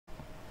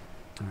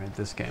Alright,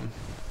 this game.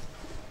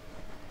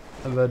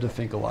 I've had to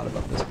think a lot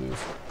about this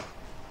move.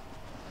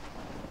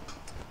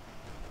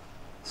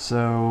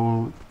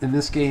 So, in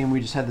this game, we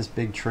just had this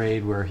big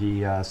trade where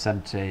he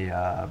sent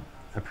a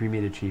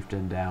pre-mated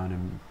chieftain down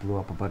and blew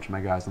up a bunch of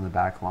my guys on the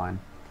back line.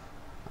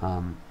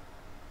 So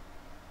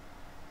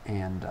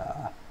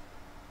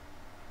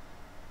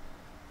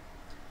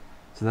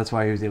that's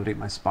why he was able to get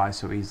my spy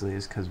so easily,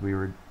 is because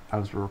I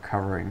was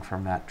recovering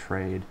from that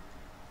trade.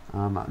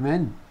 I'm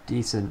in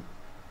decent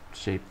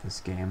shape this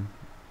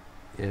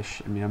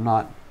game-ish. I mean,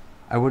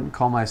 I wouldn't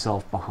call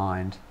myself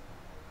behind.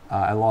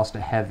 I lost a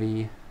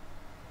heavy,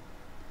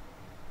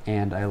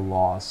 and I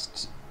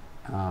lost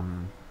a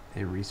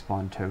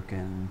respawn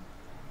token,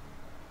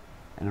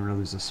 and I'm gonna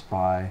lose a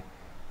spy,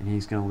 and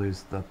he's gonna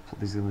lose the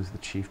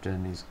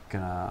chieftain.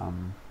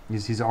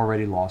 He's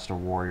already lost a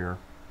warrior.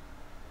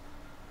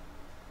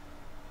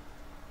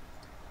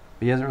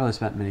 But he hasn't really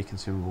spent many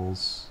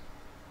consumables.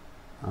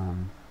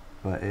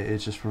 But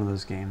it's just one of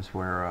those games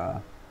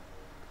where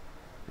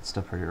it's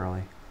still pretty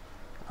early.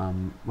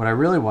 What I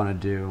really want to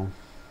do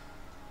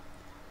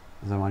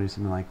is I want to do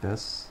something like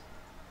this.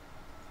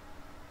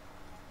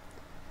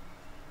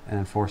 And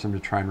then force him to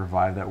try and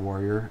revive that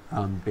warrior.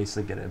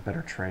 Basically get a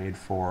better trade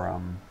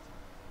for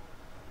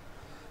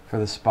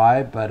the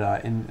spy.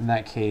 But in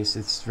that case,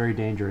 it's very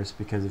dangerous,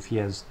 because if he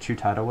has 2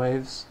 tidal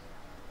waves,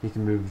 he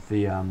can move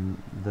the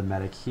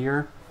medic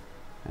here,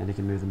 and he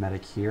can move the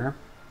medic here.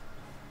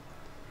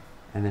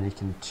 And then he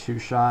can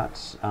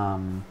 2-shot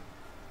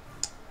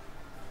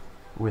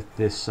with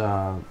this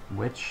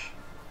witch,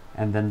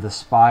 and then the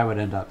spy would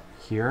end up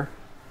here,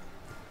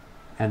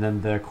 and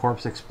then the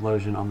corpse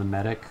explosion on the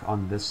medic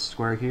on this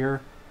square here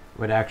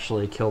would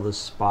actually kill the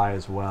spy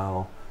as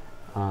well,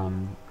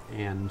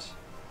 and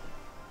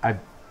I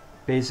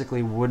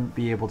basically wouldn't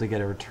be able to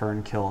get a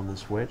return kill on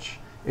this witch.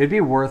 It'd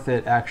be worth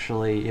it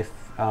actually if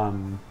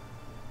I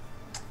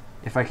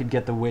could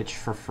get the witch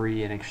for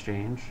free in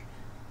exchange.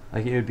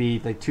 Like, it would be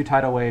like 2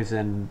 tidal waves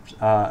and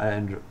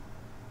a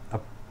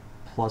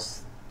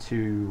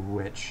 +2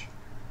 witch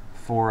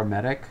for a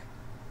medic,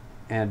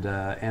 and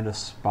a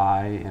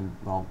spy, and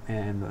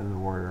the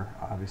warrior,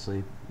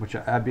 obviously, which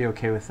I'd be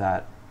okay with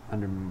that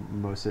under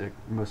most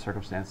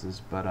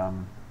circumstances. But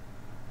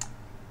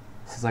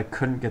since I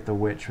couldn't get the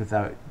witch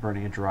without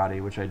burning a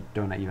Gerati, which I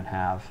don't even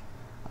have,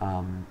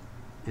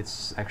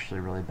 it's actually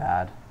really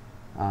bad.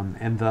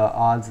 And the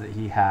odds that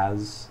he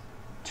has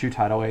 2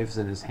 tidal waves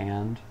in his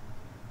hand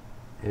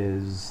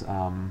is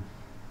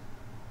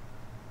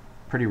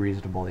pretty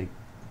reasonably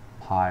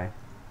high,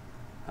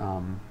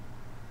 and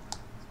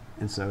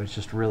so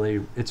it's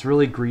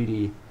really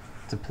greedy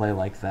to play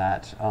like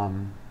that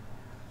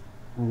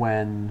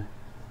when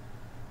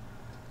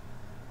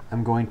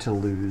I'm going to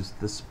lose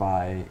the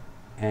spy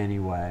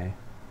anyway.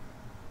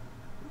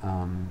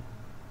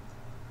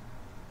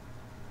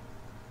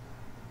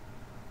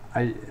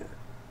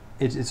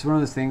 It's one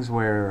of those things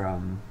where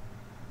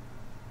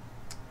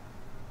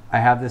I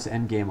have this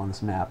end game on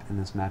this map, in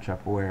this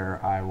matchup, where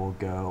I will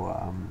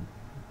go,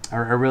 I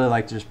really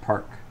like to just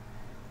park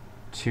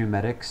 2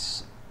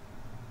 medics,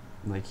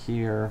 like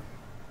here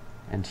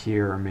and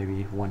here, or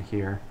maybe one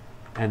here,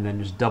 and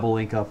then just double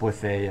link up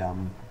with a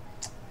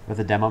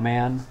demo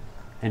man,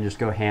 and just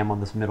go ham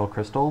on this middle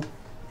crystal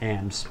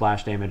and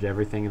splash damage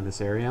everything in this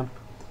area.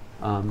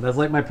 That's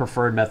like my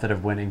preferred method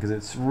of winning, because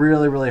it's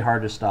really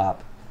hard to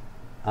stop,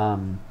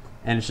 and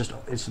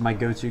it's my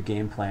go-to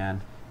game plan.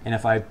 And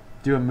if I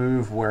do a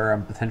move where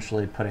I'm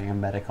potentially putting a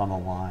medic on the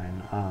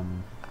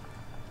line,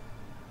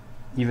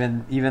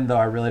 even though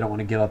I really don't want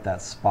to give up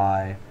that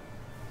spy,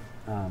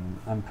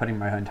 I'm putting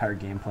my entire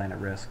game plan at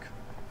risk.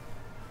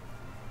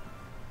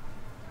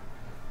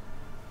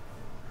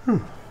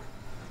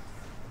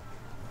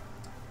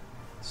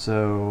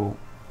 So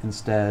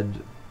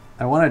instead,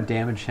 I want to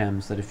damage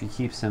him so that if he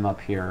keeps him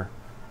up here,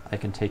 I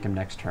can take him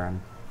next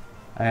turn.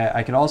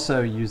 I could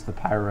also use the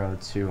pyro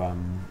to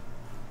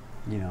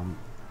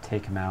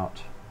take him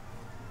out.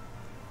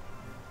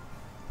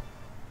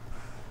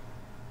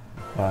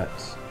 But,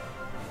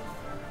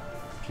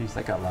 jeez,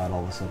 that got loud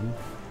all of a sudden.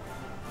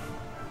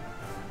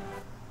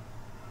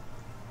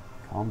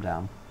 Calm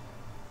down.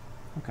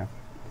 Okay.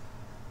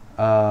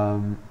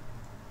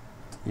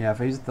 Yeah,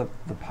 if I use the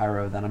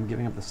pyro, then I'm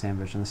giving up the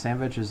sandwich, and the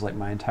sandwich is like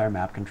my entire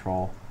map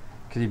control,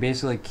 because you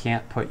basically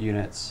can't put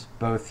units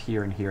both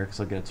here and here, because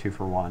I'll get a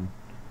 2-for-1.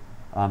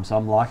 So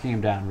I'm locking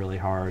him down really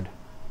hard,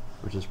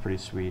 which is pretty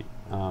sweet.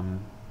 And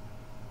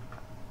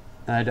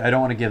I don't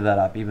want to give that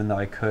up, even though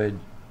I could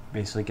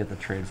basically get the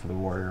trade for the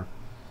warrior.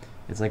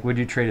 It's like, would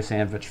you trade a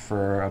sandwich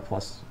for a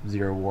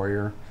 +0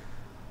 warrior?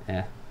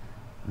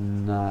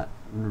 Not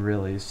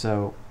really.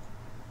 So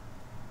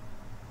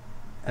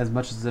as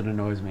much as it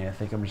annoys me, I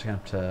think I'm just gonna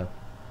have to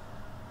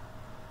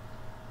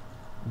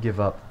give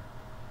up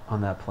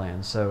on that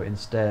plan. So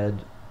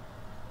instead,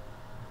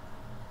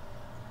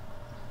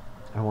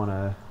 I want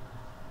to,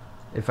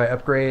 if I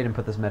upgrade and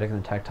put this medic in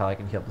the tactile, I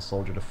can heal the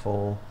soldier to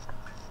full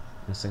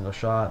in a single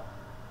shot,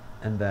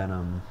 and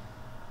then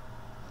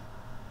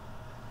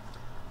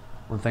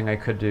one thing I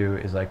could do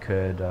is I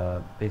could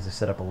basically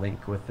set up a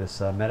link with this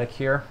medic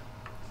here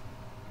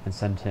and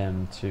send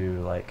him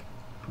to like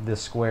this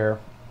square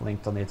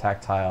linked on the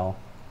attack tile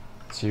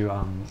to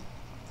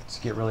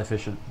get really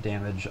efficient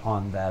damage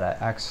on that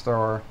axe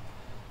thrower.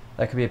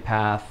 That could be a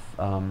path.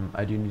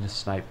 I do need to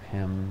snipe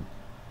him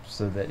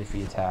so that if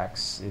he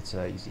attacks, it's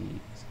an easy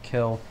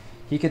kill.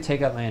 He could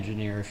take out my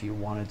engineer if he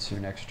wanted to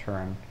next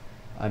turn,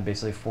 and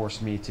basically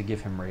force me to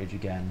give him rage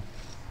again,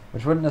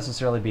 which wouldn't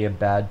necessarily be a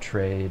bad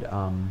trade,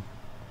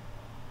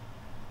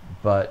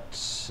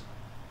 but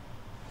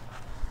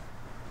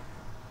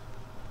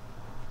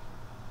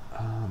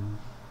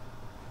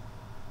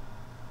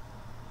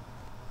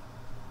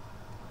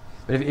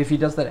if he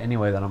does that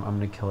anyway, then I'm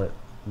going to kill it,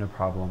 no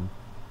problem.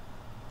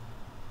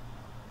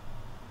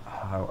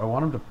 I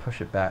want him to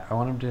push it back. I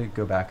want him to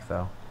go back,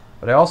 though.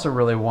 But I also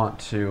really want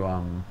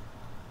to...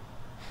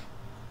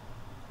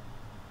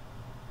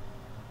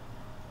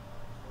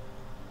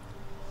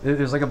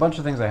 there's like a bunch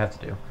of things I have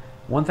to do.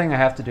 One thing I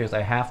have to do is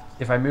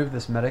if I move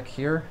this medic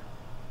here,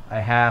 I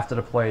have to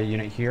deploy a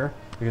unit here,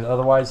 because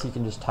otherwise he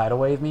can just tidal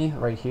wave me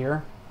right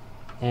here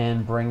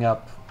and bring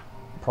up,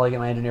 probably get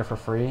my engineer for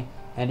free,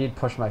 and he'd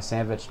push my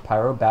sandwich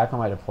pyro back on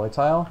my deploy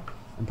tile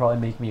and probably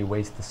make me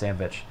waste the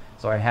sandwich.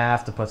 So I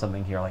have to put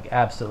something here, like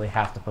absolutely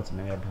have to put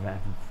something there to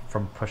prevent him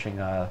from pushing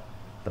the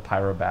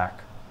pyro back.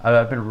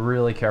 I've been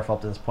really careful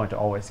up to this point to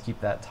always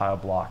keep that tile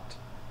blocked,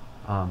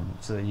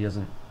 so that he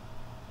doesn't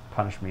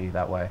punish me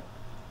that way.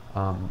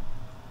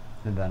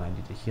 And then I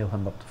need to heal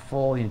him up to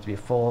full. He needs to be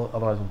full,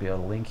 otherwise I won't be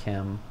able to link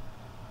him.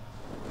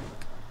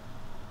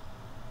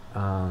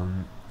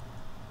 But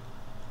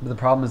the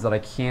problem is that I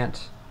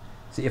can't...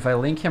 See, if I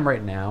link him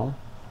right now,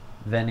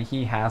 then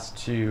he has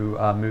to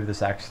move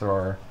this axe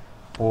thrower,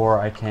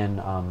 or I can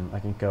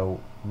go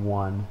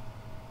 1,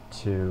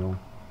 2,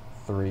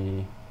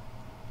 3,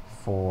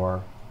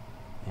 4,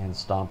 and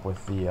stomp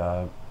with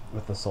the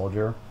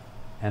soldier,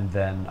 and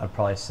then I'd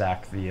probably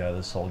sack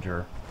the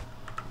soldier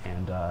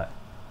and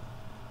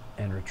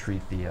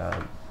retreat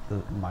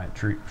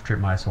retreat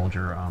my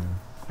soldier,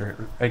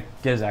 or get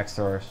his axe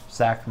thrower,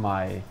 sack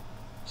my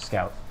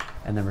scout,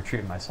 and then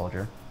retreat my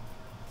soldier.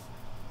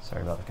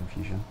 Sorry about the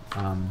confusion.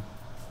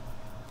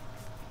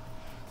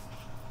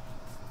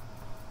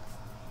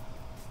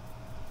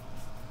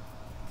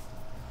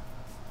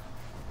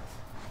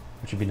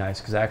 Which would be nice,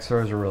 because axe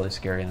throwers are really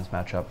scary in this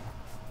matchup.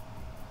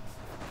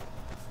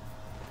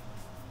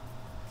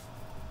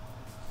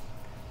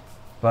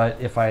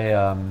 But if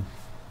I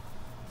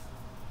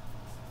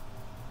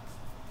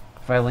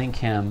link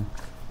him,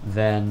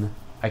 then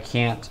I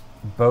can't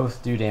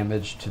both do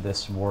damage to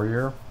this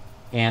warrior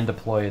and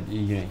deploy a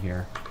unit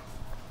here,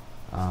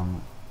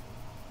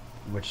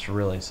 which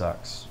really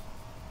sucks.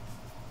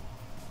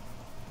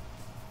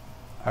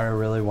 I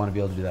really want to be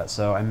able to do that,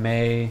 so I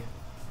may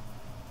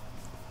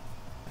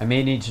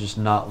need to just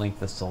not link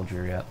this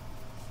soldier yet.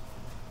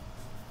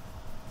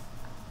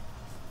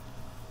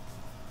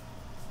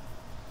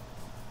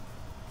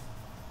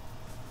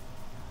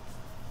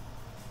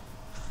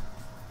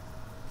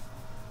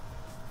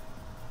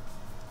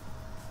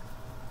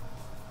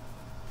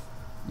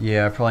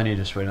 Yeah, I probably need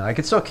to just wait. I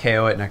could still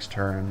KO it next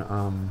turn.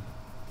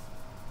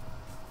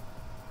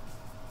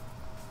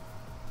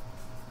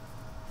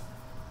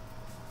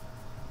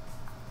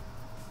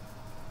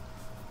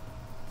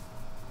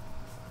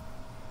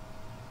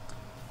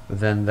 But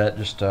then that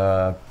just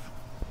so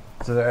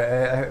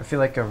I feel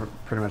like I've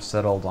pretty much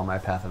settled on my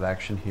path of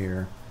action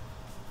here.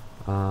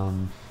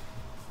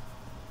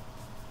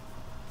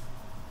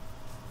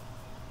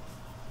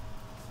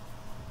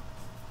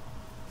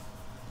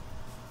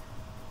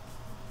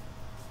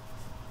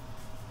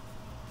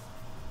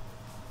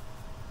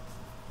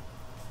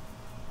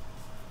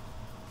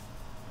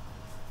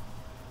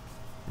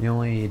 The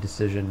only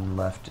decision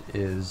left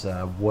is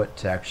what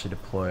to actually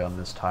deploy on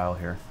this tile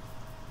here.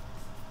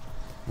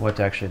 What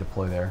to actually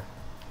deploy there.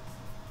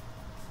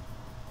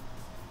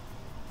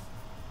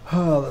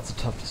 Oh, that's a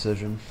tough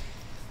decision.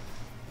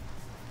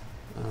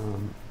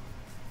 I'm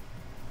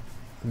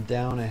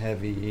down a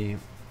heavy.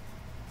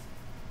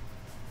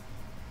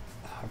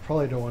 I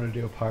probably don't want to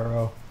do a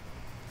pyro.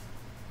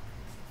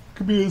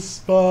 Could be a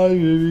spy,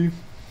 maybe.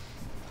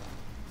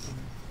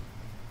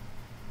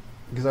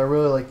 Because I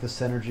really like the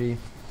synergy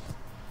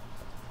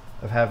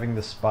of having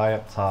the spy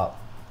up top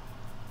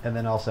and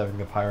then also having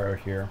the pyro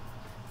here,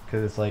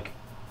 because it's like,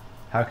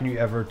 how can you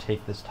ever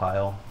take this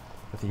tile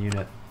with a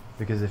unit?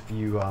 Because if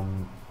you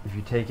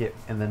take it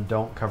and then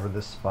don't cover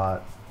this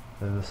spot,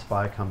 then the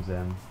spy comes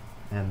in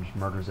and just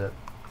murders it.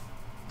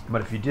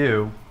 But if you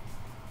do,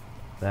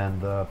 then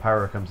the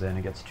pyro comes in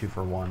and gets 2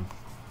 for 1.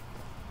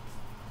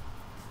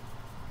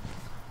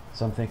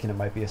 So I'm thinking it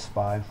might be a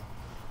spy.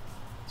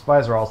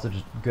 Spies are also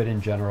just good in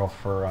general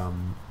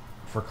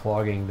for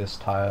clogging this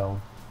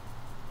tile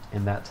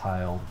and that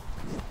tile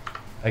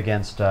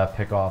against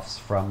pickoffs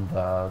from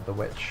the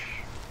witch.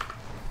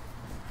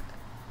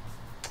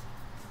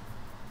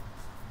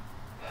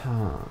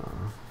 Huh.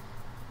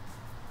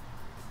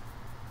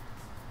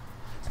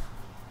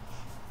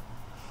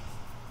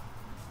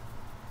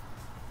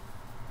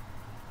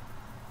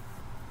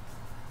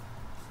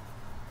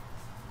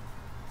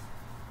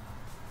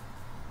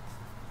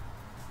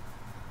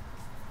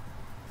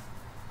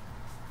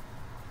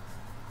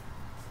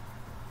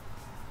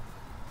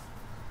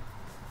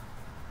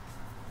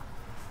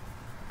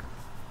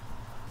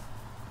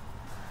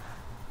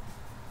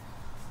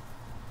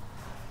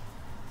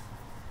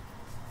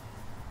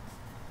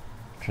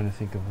 trying to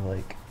think of,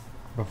 like,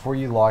 before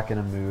you lock in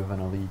a move in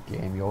a league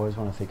game, you always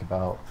want to think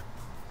about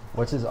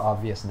what's his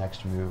obvious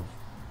next move.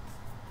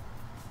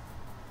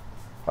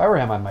 If I were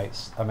him, I might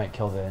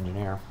kill the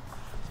engineer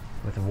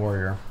with the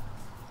warrior.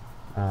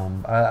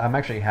 I'm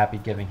actually happy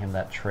giving him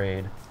that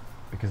trade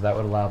because that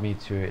would allow me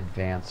to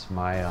advance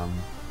my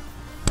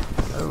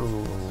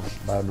oh,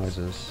 loud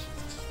noises.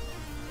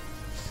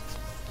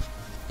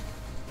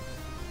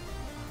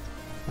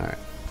 All right.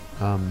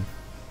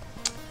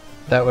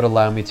 That would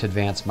allow me to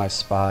advance my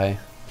spy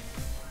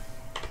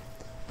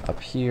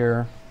up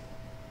here,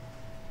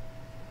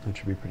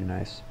 which would be pretty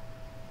nice.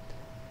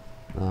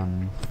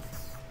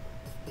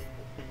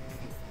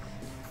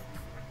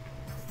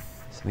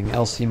 Something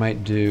else he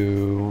might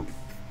do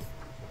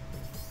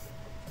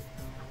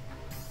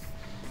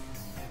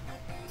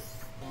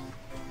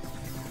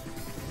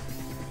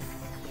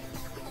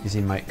is he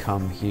might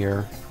come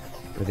here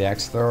with the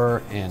axe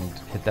thrower and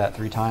hit that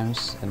 3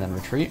 times and then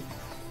retreat.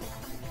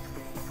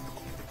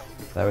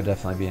 That would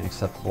definitely be an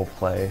acceptable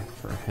play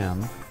for him.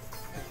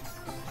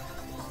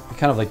 You're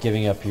kind of like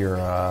giving up your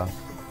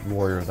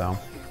warrior though,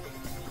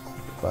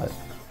 but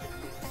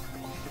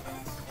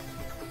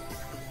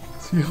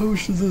let's see, how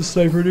much does this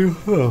sniper do?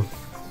 Oh.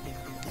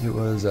 It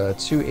was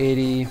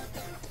 280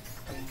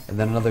 and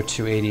then another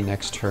 280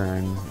 next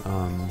turn.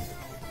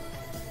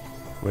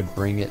 Would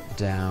bring it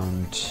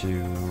down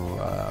to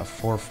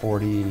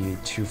 440,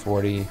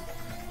 240.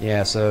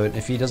 Yeah, so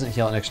if he doesn't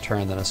heal it next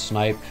turn, then a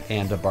snipe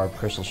and a barbed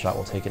crystal shot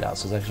will take it out.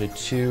 So it's actually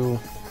 2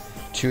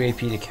 AP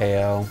to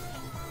KO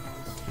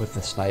with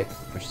the snipe,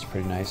 which is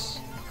pretty nice.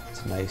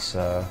 It's a nice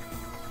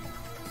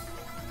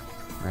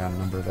round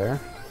number there.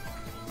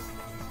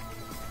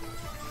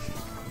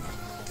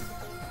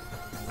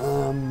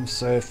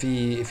 So if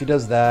he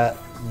does that,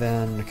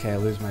 then okay, I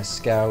lose my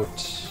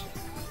scout.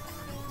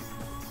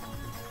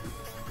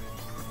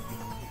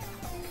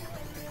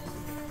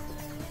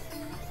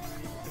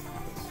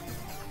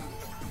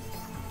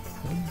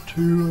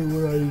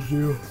 What I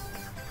do.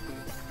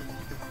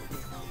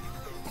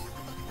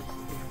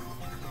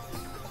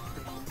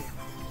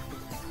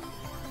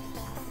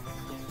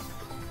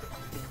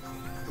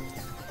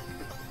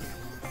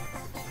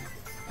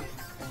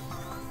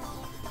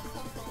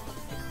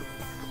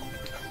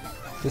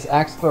 This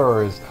axe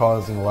thrower is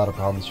causing a lot of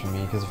problems for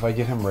me because if I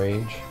give him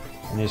rage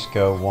and just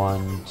go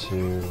 1,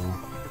 2,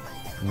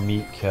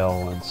 meat,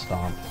 kill, and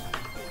stomp.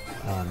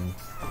 And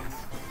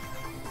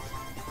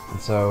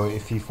so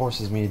if he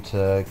forces me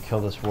to kill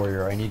this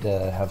warrior, I need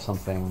to have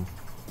something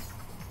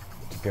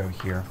to go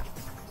here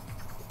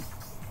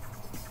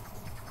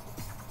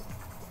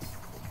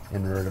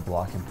in order to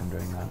block him from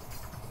doing that.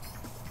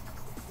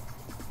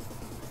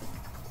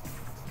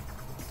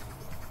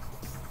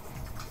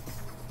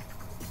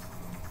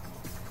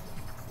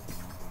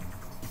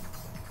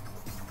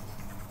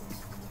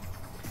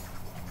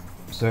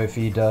 So if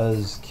he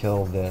does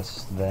kill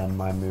this, then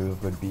my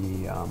move would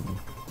be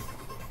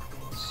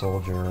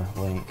soldier,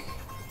 link,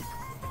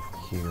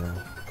 here,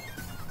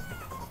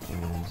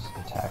 and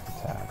attack.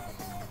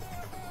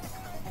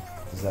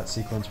 Does that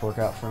sequence work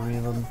out for me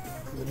in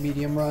the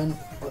medium run?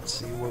 Let's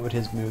see, what would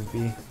his move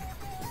be?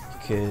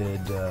 He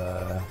could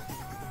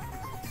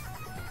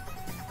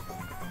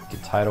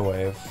tidal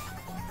wave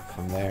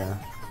from there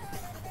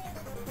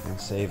and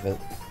save it.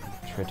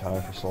 Trade tidal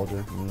wave for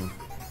soldier.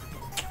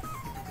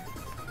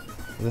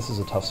 This is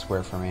a tough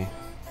square for me.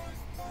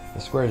 The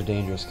square is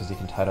dangerous because he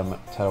can tidal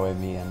wave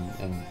me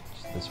and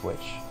the switch.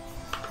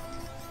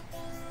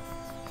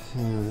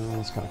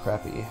 That's kind of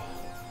crappy.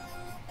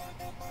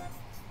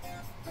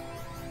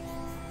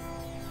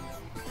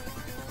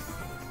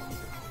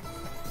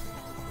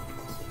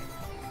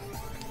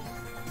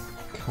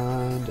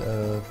 Kind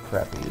of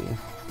crappy.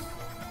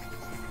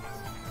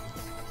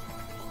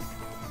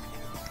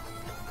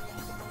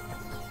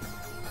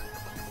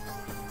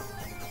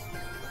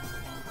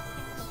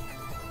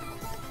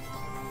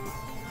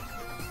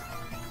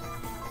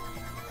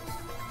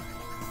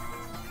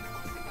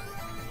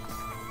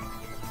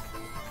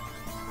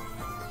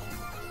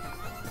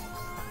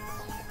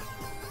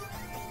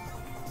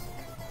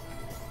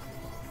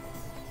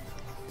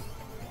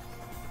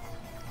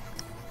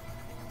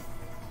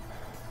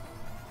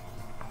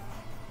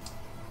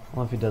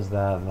 Well, if he does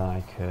that, then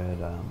I could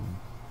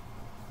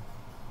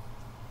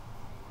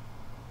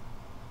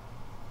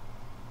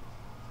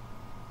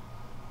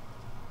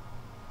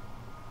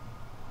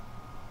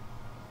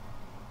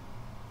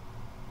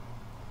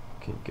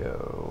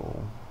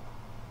go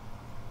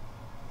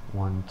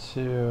 1,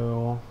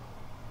 2,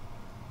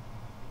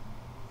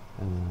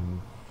 and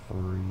then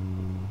 3,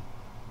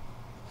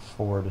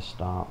 4 to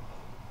stomp.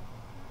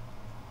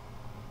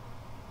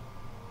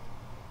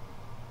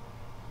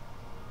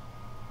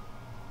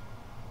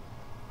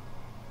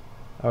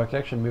 Oh, I could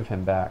actually move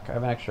him back. I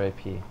have an extra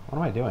AP. What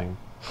am I doing?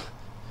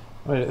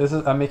 Wait,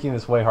 I'm making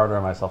this way harder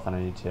on myself than I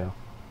need to.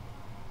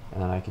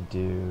 And then I could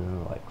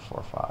do like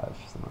 4, 5,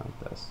 something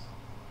like this.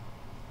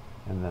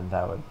 And then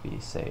that would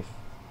be safe.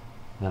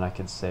 And then I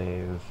could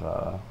save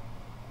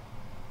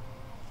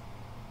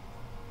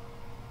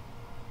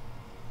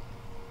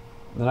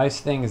The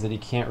nice thing is that he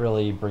can't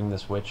really bring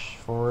this witch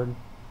forward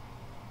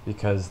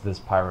because this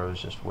pyro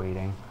is just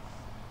waiting.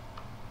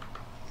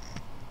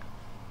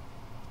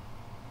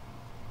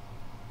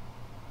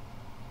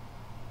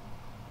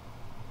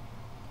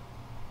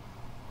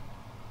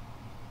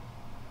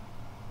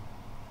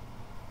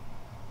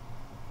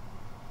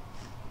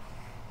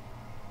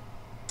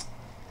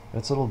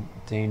 That's a little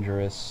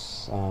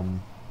dangerous. I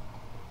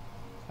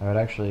would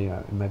actually,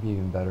 it might be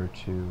even better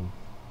to...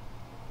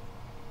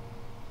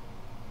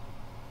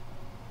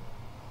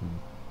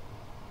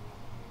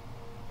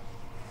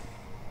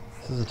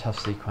 This is a tough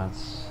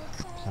sequence,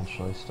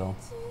 potentially, still.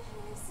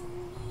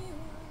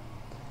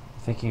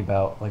 Thinking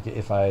about, like,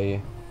 if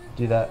I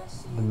do that,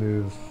 the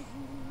move,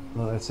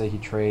 let's say he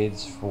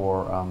trades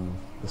for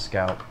the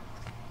scout,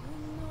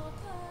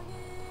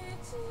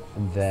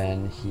 and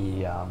then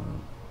he,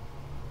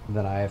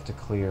 then I have to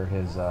clear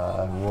his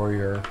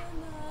warrior,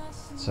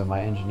 so my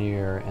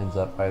engineer ends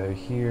up either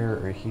here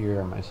or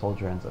here, and my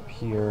soldier ends up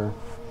here.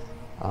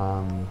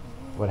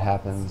 What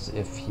happens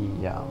if he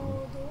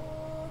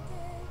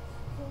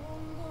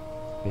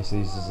basically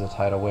uses a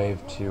tidal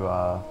wave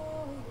to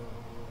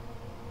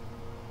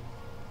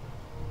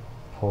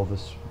pull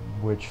this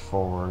witch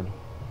forward?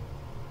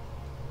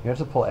 You have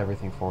to pull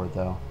everything forward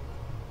though,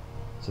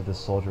 so this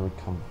soldier would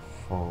come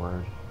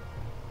forward.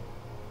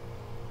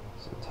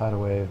 So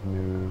tidal wave,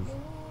 move,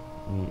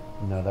 meet.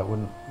 No, that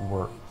wouldn't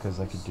work because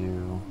I could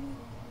do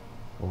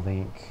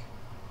link,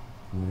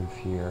 move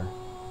here.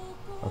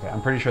 Okay,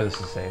 I'm pretty sure this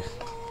is safe.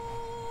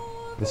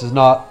 This is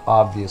not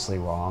obviously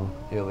wrong,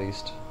 at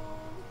least.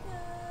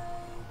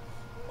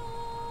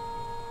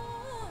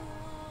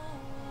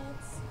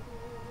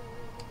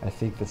 I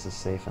think this is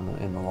safe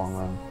in the long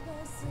run.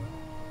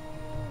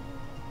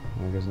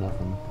 There goes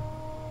nothing.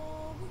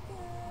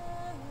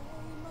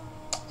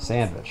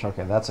 Sandwich.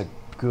 Okay, that's a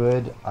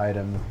good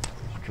item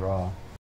to draw.